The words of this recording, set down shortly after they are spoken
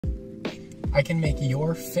I can make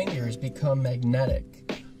your fingers become magnetic.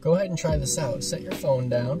 Go ahead and try this out. Set your phone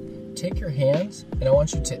down, take your hands, and I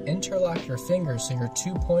want you to interlock your fingers so your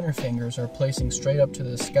two pointer fingers are placing straight up to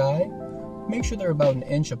the sky. Make sure they're about an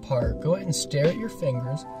inch apart. Go ahead and stare at your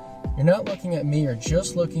fingers. You're not looking at me, you're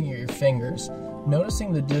just looking at your fingers,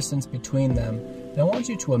 noticing the distance between them. And I want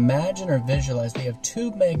you to imagine or visualize they have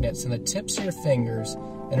two magnets in the tips of your fingers,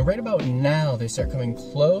 and right about now they start coming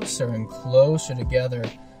closer and closer together.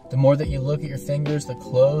 The more that you look at your fingers, the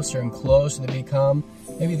closer and closer they become.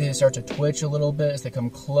 Maybe they start to twitch a little bit as they come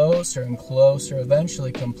closer and closer,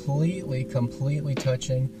 eventually completely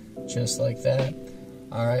touching, just like that.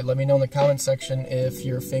 All right, let me know in the comment section if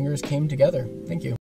your fingers came together. Thank you.